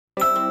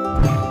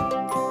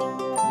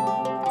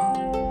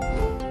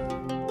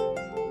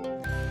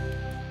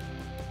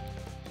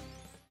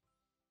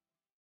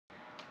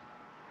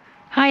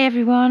Hi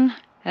everyone.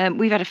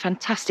 We've had a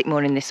fantastic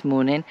morning this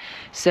morning.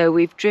 So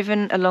we've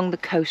driven along the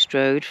coast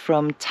road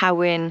from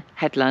Tywin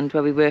Headland,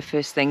 where we were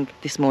first thing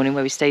this morning,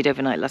 where we stayed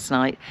overnight last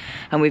night,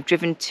 and we've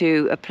driven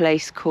to a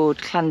place called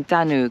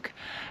Llandanwg,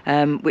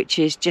 which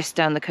is just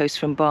down the coast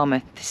from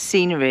Barmouth. The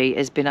scenery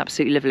has been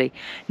absolutely lovely.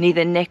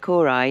 Neither Nick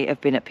or I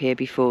have been up here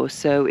before,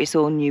 so it's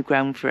all new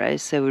ground for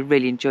us, so we're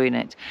really enjoying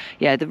it.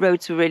 Yeah, the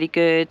roads were really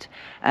good.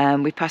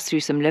 We passed through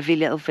some lovely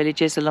little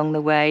villages along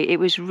the way. It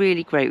was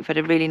really great. We've had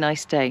a really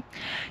nice day.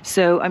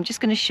 So I'm just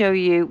going to show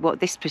you what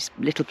this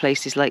little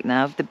place is like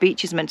now. The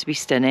beach is meant to be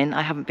stunning.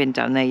 I haven't been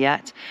down there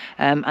yet,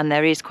 and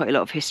there is quite a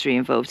lot of history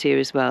involved here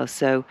as well,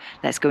 so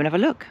let's go and have a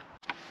look.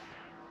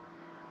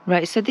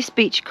 Right, so this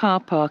beach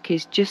car park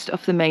is just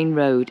off the main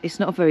road. It's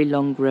not a very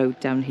long road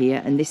down here,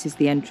 and this is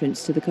the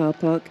entrance to the car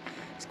park.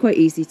 It's quite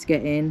easy to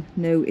get in,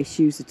 no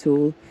issues at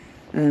all.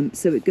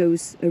 So it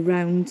goes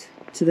around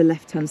to the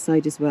left hand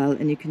side as well,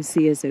 and you can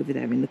see us over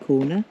there in the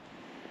corner.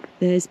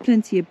 There's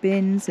plenty of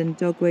bins and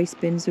dog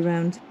waste bins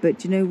around, but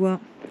do you know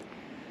what?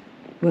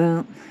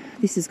 Well,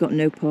 this has got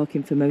no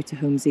parking for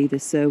motorhomes either,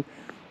 so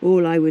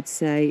all I would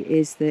say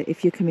is that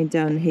if you're coming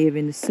down here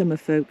in the summer,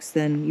 folks,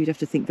 then you'd have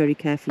to think very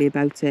carefully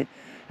about it.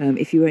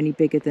 If you were any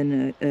bigger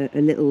than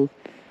a little,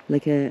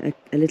 like a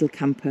little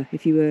camper,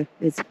 if you were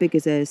as big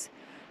as us,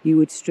 you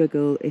would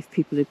struggle if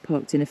people had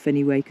parked in a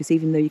funny way, because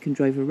even though you can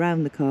drive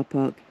around the car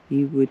park,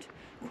 you would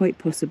quite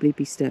possibly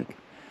be stuck.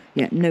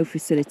 Yeah, no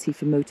facility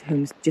for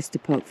motorhomes just to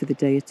park for the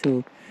day at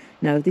all.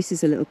 Now, this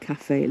is a little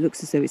cafe. It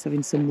looks as though it's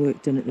having some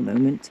work done at the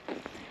moment.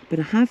 But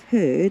I have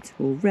heard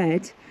or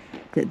read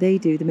that they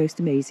do the most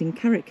amazing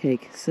carrot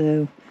cake.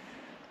 So,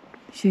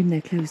 shame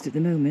they're closed at the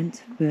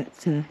moment.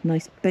 But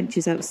nice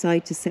benches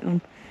outside to sit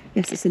on.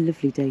 Yes, it's a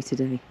lovely day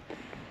today.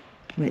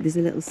 Right, there's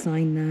a little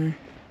sign there.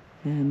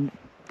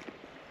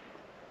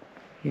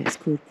 Yeah, it's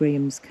called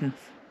Graham's Cafe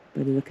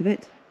by the look of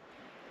it.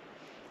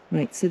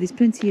 Right, so there's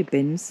plenty of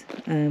bins.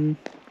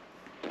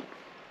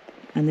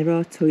 And there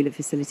are toilet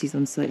facilities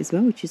on site as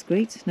well, which is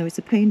great. Now, it's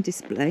a pay and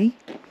display.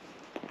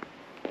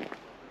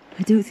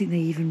 I don't think they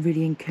even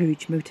really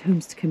encourage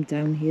motorhomes to come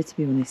down here, to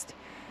be honest.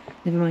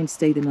 Never mind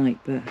stay the night,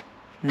 but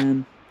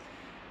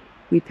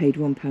we paid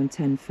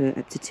 £1.10 for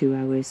up to 2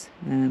 hours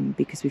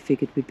because we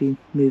figured we'd be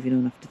moving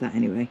on after that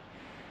anyway.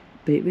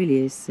 But it really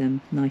is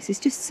nice. It's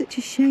just such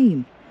a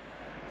shame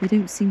they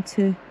don't seem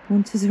to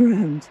want us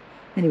around.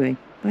 Anyway,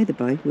 by the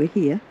by, we're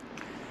here.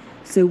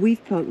 So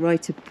we've parked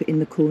right up in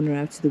the corner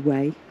out of the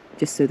way,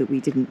 just so that we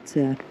didn't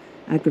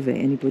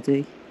aggravate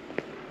anybody.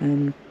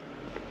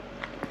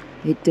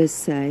 It does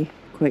say,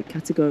 quite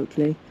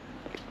categorically,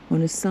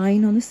 on a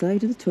sign on the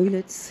side of the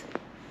toilets,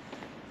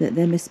 that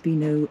there must be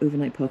no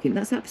overnight parking.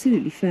 That's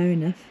absolutely fair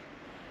enough.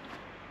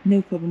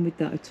 No problem with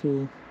that at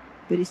all.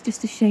 But it's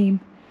just a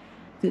shame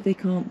that they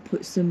can't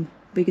put some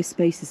bigger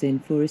spaces in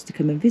for us to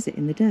come and visit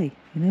in the day,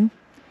 you know?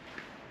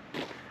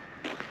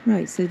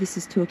 Right, so this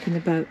is talking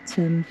about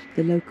the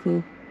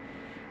local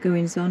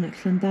goings-on at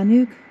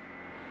Llandanwg.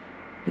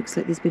 Looks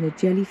like there's been a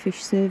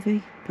jellyfish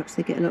survey. Perhaps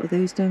they get a lot of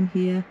those down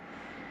here.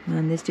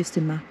 And there's just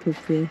a map of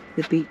the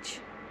beach.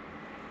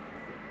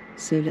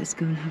 So let's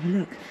go and have a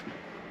look.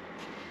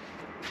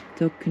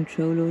 Dog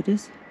control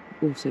orders.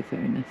 Also fair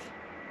enough.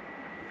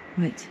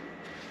 Right.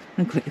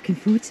 I'm quite looking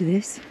forward to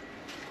this.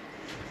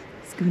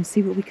 Let's go and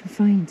see what we can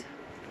find.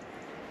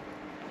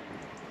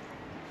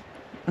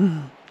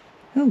 Oh.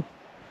 Oh,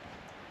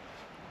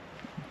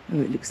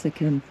 it looks like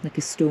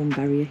a storm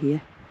barrier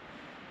here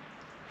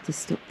to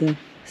stop the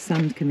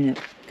sand coming up,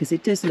 because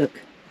it does look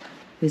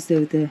as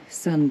though the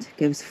sand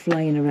goes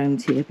flying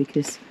around here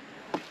because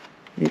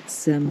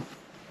it's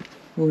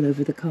all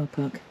over the car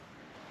park.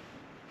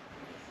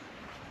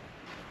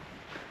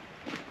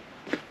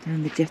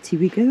 Down the jetty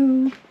we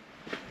go.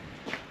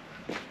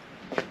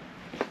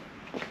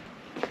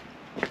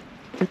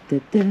 Da, da,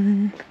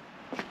 da.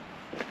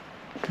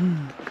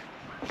 Oh,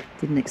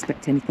 didn't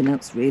expect anything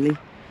else really.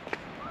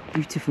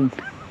 Beautiful.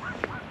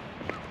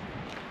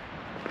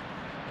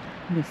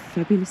 What a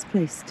fabulous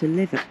place to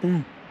live up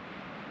there.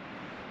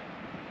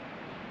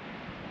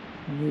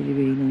 Really,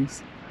 really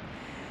nice.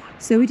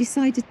 So we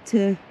decided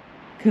to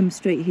come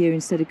straight here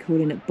instead of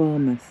calling it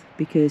Barmouth,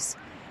 because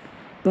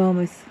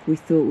Barmouth we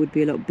thought would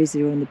be a lot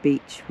busier on the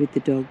beach with the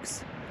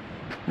dogs.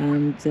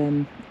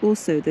 And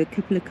also the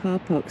couple of car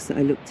parks that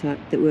I looked at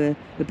that were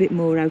a bit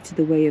more out of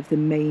the way of the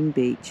main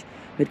beach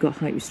had got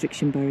height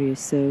restriction barriers.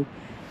 So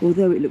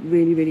although it looked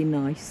really, really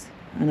nice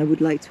and I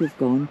would like to have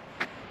gone,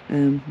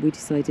 we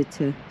decided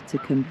to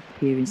come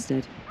here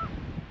instead.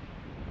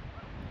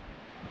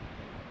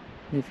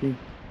 Lovely.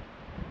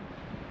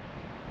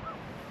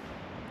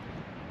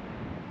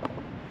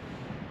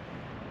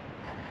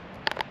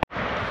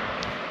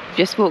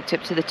 Just walked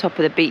up to the top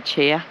of the beach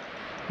here,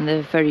 and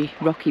the very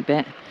rocky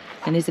bit,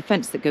 and there's a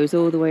fence that goes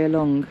all the way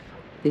along.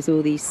 There's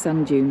all these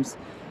sand dunes,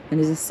 and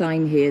there's a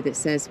sign here that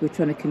says we're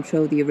trying to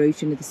control the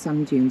erosion of the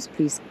sand dunes.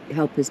 Please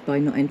help us by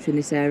not entering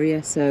this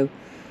area. So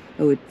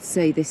I would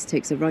say this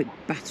takes a right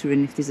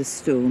battering if there's a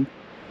storm,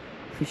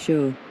 for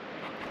sure.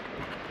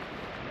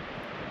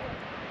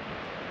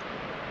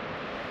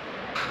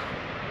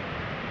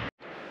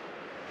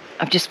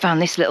 I've just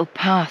found this little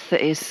path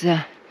that is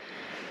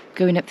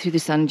going up through the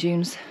sand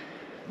dunes,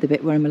 the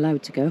bit where I'm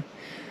allowed to go,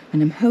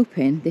 and I'm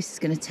hoping this is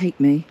going to take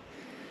me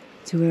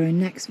to where I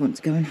next want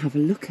to go and have a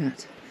look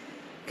at,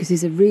 because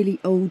there's a really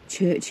old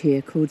church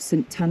here called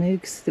St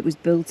Tanwg that was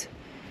built,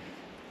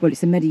 well,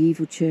 it's a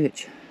medieval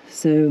church,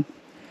 so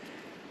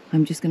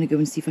I'm just going to go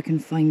and see if I can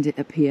find it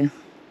up here.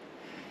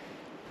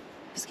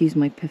 Excuse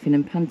my puffing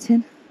and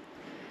panting,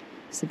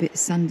 it's a bit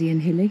sandy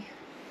and hilly.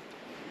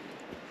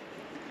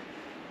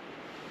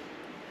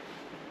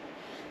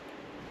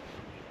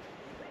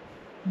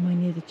 Am I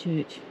near the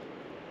church?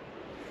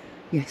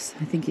 Yes,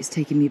 I think it's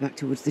taking me back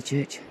towards the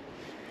church.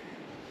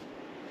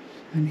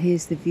 And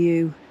here's the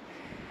view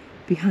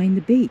behind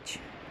the beach,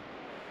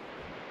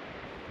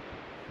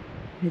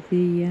 with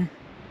the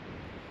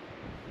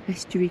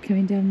estuary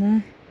coming down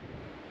there.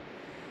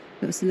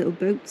 Lots of little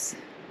boats.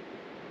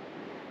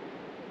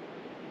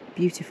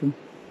 Beautiful.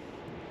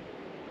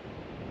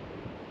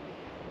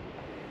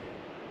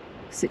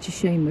 Such a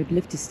shame, I'd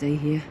love to stay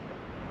here.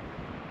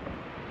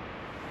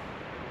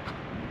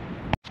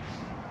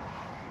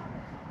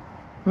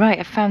 Right,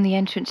 I found the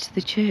entrance to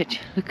the church.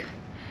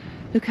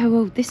 Look how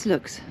old this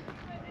looks.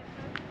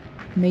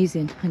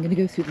 Amazing. I'm going to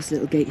go through this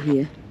little gate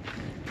here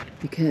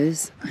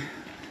because I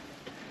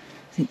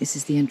think this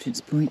is the entrance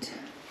point.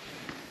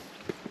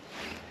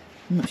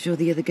 I'm not sure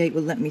the other gate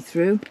will let me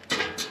through.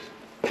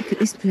 Look at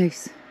this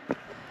place.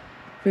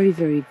 Very,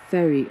 very,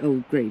 very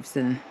old graves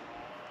there.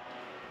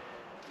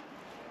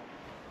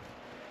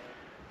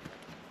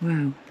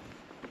 Wow.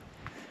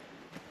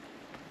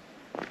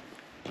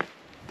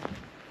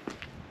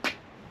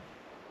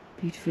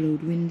 Beautiful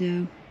old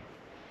window.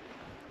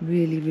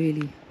 Really,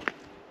 really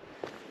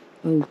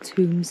old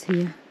tombs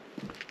here.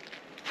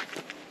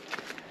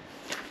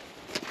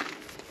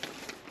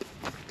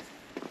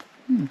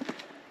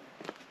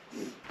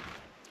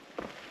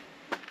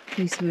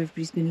 Place where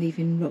everybody's been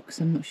leaving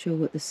rocks. I'm not sure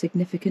what the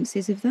significance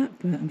is of that,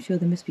 but I'm sure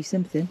there must be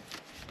something.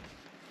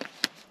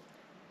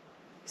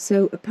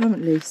 So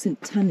apparently St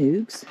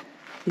Tanwg,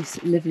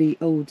 this lovely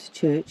old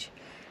church,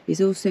 is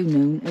also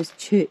known as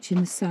Church in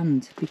the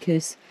Sand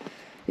because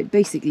it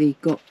basically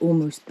got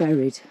almost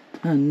buried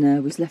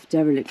and was left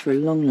derelict for a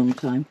long, long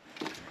time.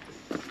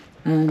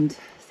 And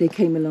they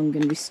came along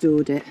and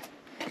restored it,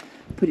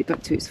 put it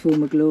back to its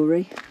former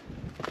glory.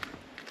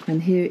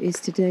 And here it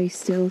is today,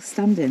 still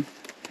standing.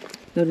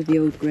 A lot of the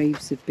old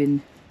graves have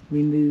been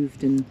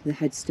removed and the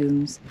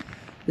headstones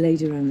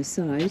laid around the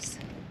sides.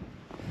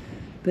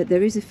 But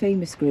there is a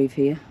famous grave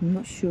here. I'm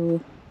not sure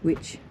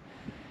which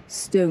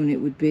stone it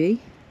would be,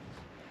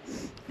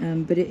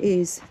 but it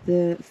is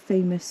the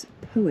famous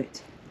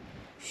poet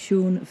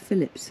Sean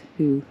Phillips,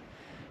 who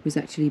was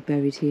actually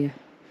buried here.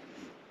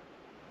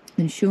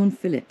 And Sean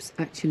Phillips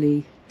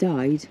actually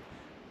died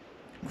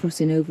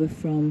crossing over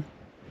from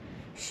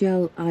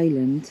Shell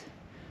Island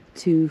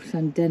to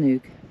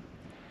Llandanwg,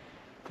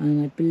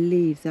 and I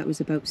believe that was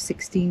about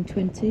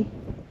 1620.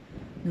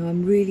 Now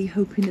I'm really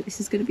hoping that this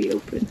is going to be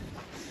open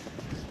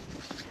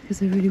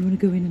because I really want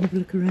to go in and have a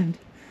look around.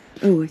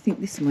 Oh, I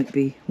think this might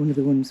be one of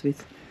the ones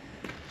with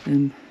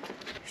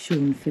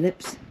Sean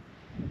Phillips.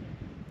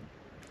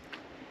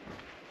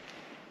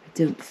 I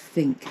don't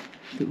think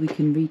that we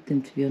can read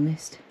them, to be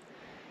honest.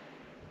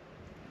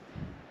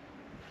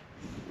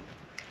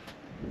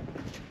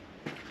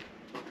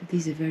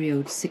 These are very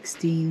old,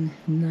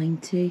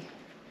 1690,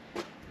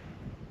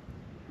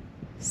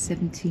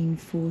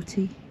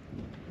 1740.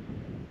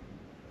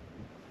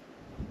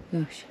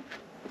 Gosh,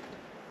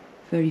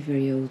 very,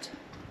 very old.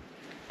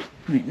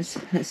 Right, let's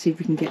see if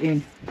we can get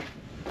in.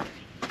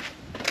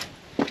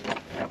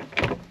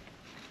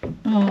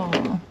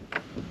 Oh.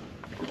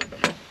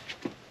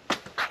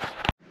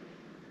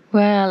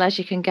 Well, as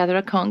you can gather,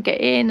 I can't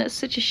get in. That's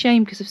such a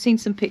shame because I've seen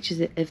some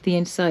pictures of the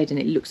inside and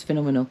it looks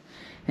phenomenal.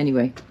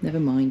 Anyway, never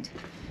mind.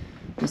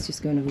 Let's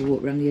just go and have a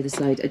walk around the other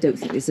side. I don't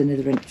think there's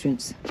another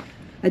entrance.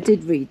 I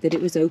did read that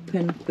it was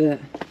open, but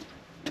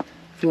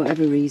for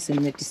whatever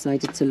reason they've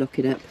decided to lock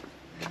it up.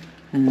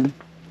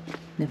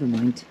 Never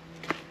mind.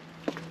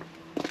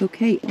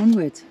 Okay,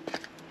 onward.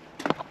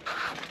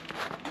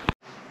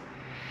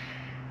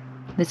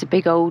 There's a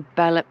big old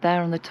bell up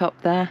there on the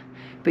top there,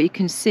 but you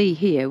can see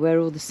here where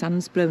all the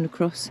sand's blown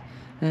across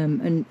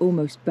and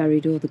almost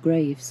buried all the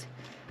graves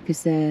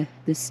because the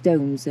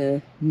stones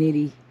are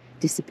nearly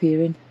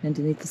disappearing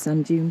underneath the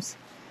sand dunes.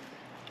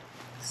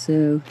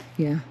 So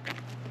yeah,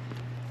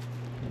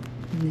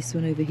 and this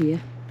one over here,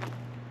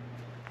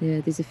 yeah,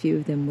 there's a few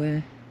of them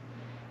where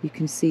you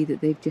can see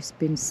that they've just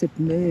been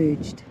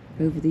submerged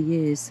over the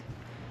years.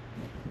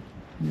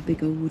 And a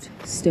big old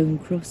stone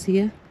cross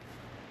here.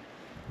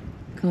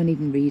 Can't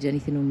even read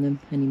anything on them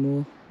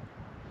anymore.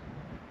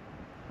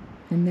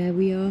 And there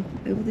we are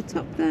over the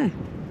top there,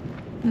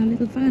 our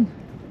little van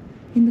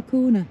in the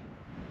corner.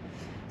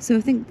 So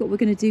I think what we're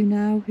going to do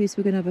now is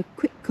we're going to have a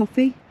quick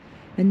coffee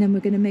and then we're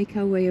going to make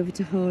our way over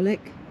to Harlech.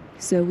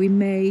 So we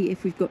may,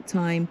 if we've got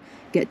time,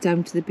 get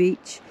down to the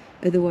beach.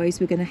 Otherwise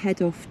we're going to head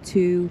off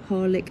to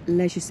Harlech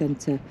Leisure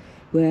Centre,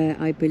 where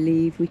I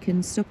believe we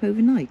can stop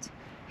overnight.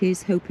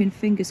 Here's hoping,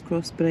 fingers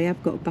crossed, but I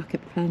have got a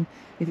backup plan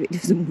if it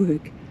doesn't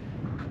work.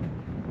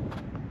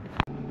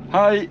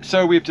 Hi,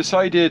 so we've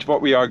decided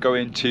what we are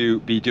going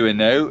to be doing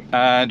now,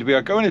 and we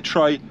are going to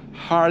try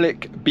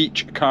Harlech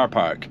Beach car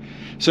park.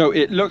 So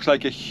it looks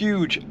like a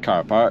huge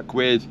car park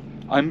with,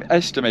 I'm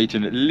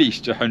estimating, at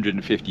least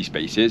 150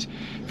 spaces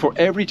for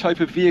every type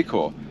of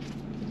vehicle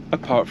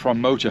apart from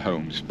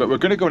motorhomes, but we're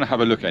going to go and have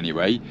a look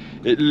anyway.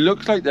 It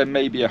looks like there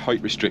may be a height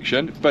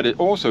restriction, but it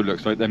also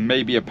looks like there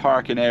may be a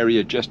parking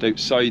area just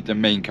outside the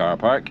main car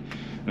park,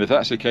 and if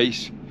that's the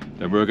case,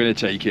 then we're going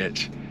to take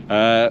it.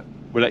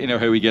 We'll let you know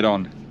how we get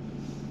on.